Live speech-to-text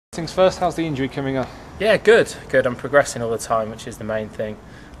Things first, how's the injury coming up? Yeah, good. I'm progressing all the time, which is the main thing.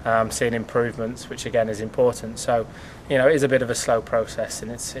 Seeing improvements, which again is important. So, it is a bit of a slow process,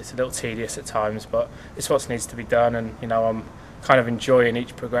 and it's a little tedious at times, but it's what needs to be done. And I'm kind of enjoying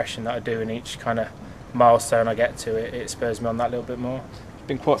each progression that I do, and each kind of milestone I get to. It spurs me on that little bit more. It's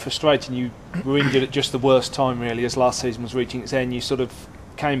been quite frustrating. You were injured at just the worst time, really, as last season was reaching its end. You sort of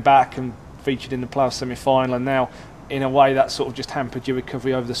came back and featured in the playoff semi-final, and now, in a way, that sort of just hampered your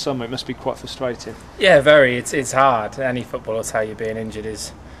recovery over the summer. It must be quite frustrating. Yeah, very. It's hard. Any footballer will tell you being injured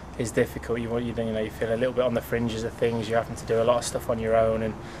is difficult. You feel a little bit on the fringes of things. You're having to do a lot of stuff on your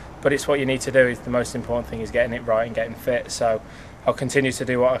own, but it's what you need to do. It's the most important thing is getting it right and getting fit. So I'll continue to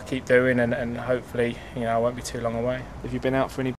do what I keep doing, and hopefully I won't be too long away. Have you been out for any